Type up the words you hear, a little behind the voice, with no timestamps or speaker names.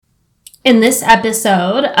In this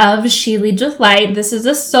episode of She Leads with Light, this is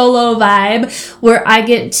a solo vibe where I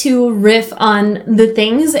get to riff on the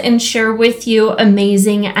things and share with you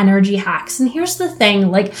amazing energy hacks. And here's the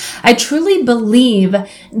thing, I truly believe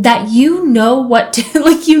that you know what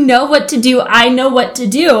to, you know what to do. I know what to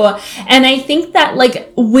do. And I think that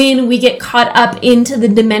when we get caught up into the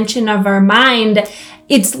dimension of our mind,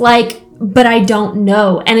 it's but I don't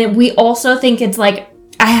know. And we also think it's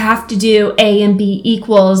I have to do A and B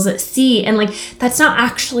equals C. And that's not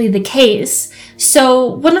actually the case. So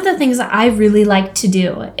one of the things that I really like to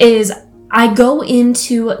do is I go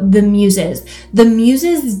into the muses. The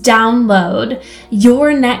muses download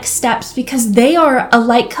your next steps because they are a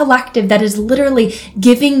light collective that is literally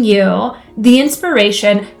giving you the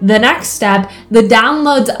inspiration, the next step, the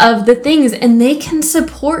downloads of the things, and they can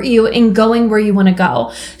support you in going where you want to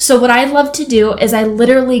go. So what I love to do is I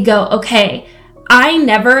literally go, okay, I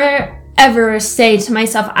never ever say to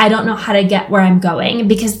myself, I don't know how to get where I'm going,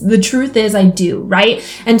 because the truth is I do, right?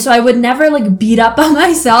 And so I would never beat up on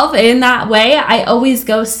myself in that way. I always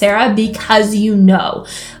go, Sarah, because you know,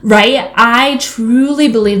 right? I truly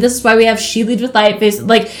believe this is why we have She Leads with Light,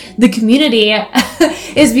 the community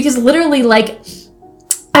is because literally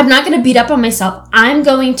I'm not going to beat up on myself. I'm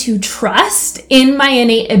going to trust in my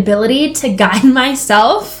innate ability to guide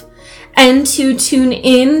myself and to tune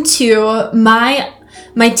into my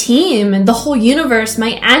team and the whole universe, my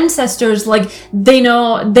ancestors, they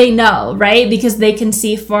know, right? Because they can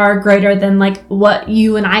see far greater than what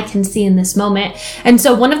you and I can see in this moment. And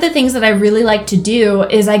so one of the things that I really like to do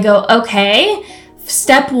is I go, okay,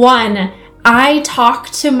 step one, I talk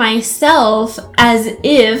to myself as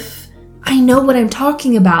if I know what I'm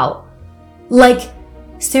talking about.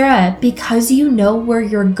 Sarah, because you know where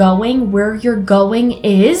you're going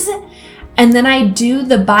is. And then I do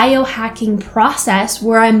the biohacking process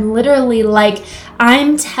where I'm literally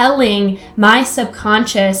I'm telling my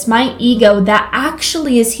subconscious, my ego that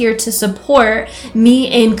actually is here to support me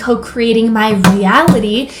in co-creating my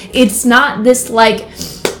reality. It's not this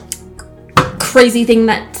crazy thing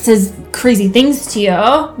that says crazy things to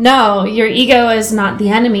you. No, your ego is not the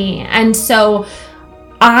enemy. And so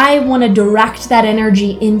I want to direct that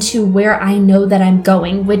energy into where I know that I'm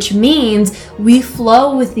going, which means we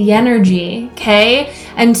flow with the energy, okay?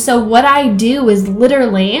 And so what I do is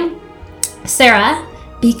literally, Sarah,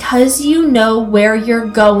 because you know where you're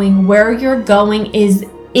going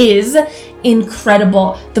is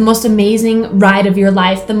incredible, the most amazing ride of your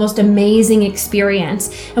life, the most amazing experience.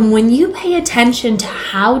 And when you pay attention to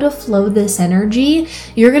how to flow this energy,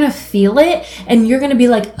 you're going to feel it and you're going to be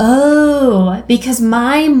oh, because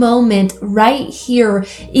my moment right here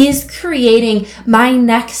is creating my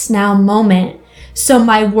next now moment. So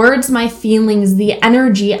my words, my feelings, the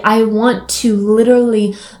energy, I want to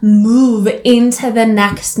literally move into the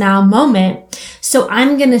next now moment. So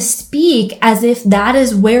I'm going to speak as if that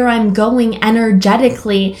is where I'm going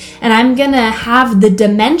energetically. And I'm going to have the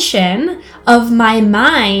dimension of my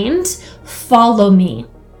mind follow me.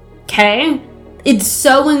 Okay? It's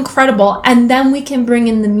so incredible. And then we can bring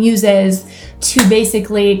in the muses to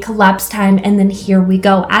basically collapse time. And then here we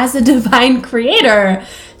go as a divine creator.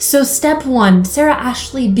 So step one, Sarah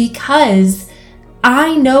Ashley, because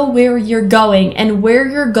I know where you're going, and where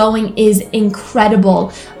you're going is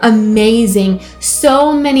incredible, amazing.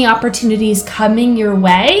 So many opportunities coming your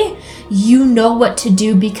way. You know what to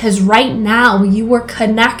do because right now you are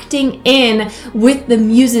connecting in with the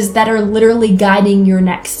muses that are literally guiding your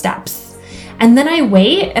next steps. And then I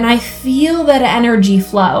wait and I feel that energy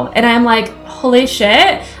flow. And I'm holy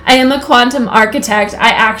shit, I am a quantum architect. I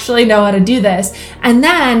actually know how to do this. And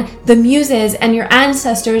then the muses and your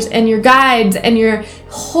ancestors and your guides and your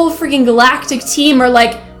whole freaking galactic team are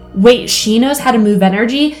wait, she knows how to move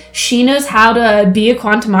energy. She knows how to be a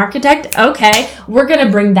quantum architect. Okay, we're going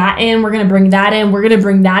to bring that in. We're going to bring that in. We're going to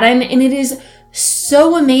bring that in. And it is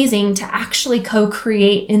so amazing to actually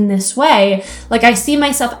co-create in this way. I see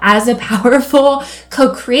myself as a powerful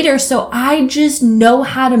co-creator, so I just know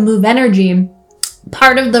how to move energy.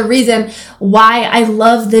 Part of the reason why I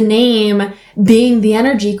love the name being the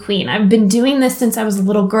energy queen. I've been doing this since I was a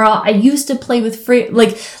little girl. I used to play with free,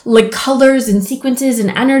 colors and sequences and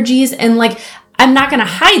energies, and I'm not going to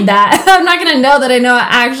hide that. I'm not going to know that I know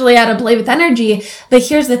actually how to play with energy. But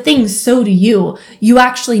here's the thing. So do you. You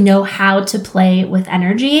actually know how to play with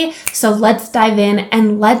energy. So let's dive in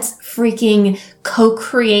and let's freaking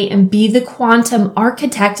co-create and be the quantum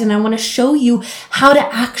architect. And I want to show you how to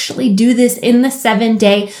actually do this in the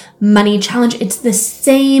 7-day money challenge. It's the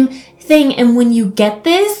same thing. And when you get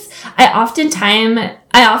this, I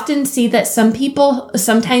often see that some people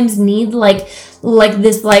sometimes need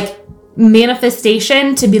this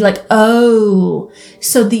manifestation to be like, oh,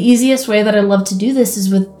 so the easiest way that I love to do this is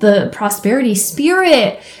with the prosperity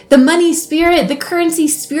spirit, the money spirit, the currency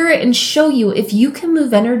spirit, and show you if you can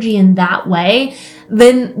move energy in that way,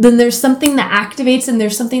 then there's something that activates and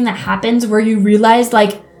there's something that happens where you realize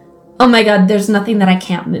like, oh my God, there's nothing that I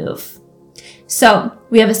can't move. So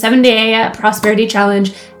we have a 7-day prosperity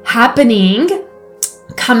challenge happening,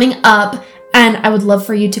 coming up, and I would love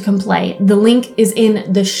for you to come play. The link is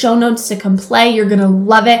in the show notes to come play. You're going to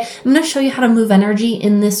love it. I'm going to show you how to move energy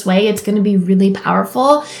in this way. It's going to be really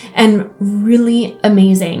powerful and really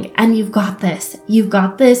amazing. And you've got this. You've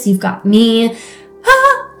got this. You've got me.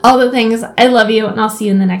 All the things. I love you, and I'll see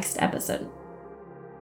you in the next episode.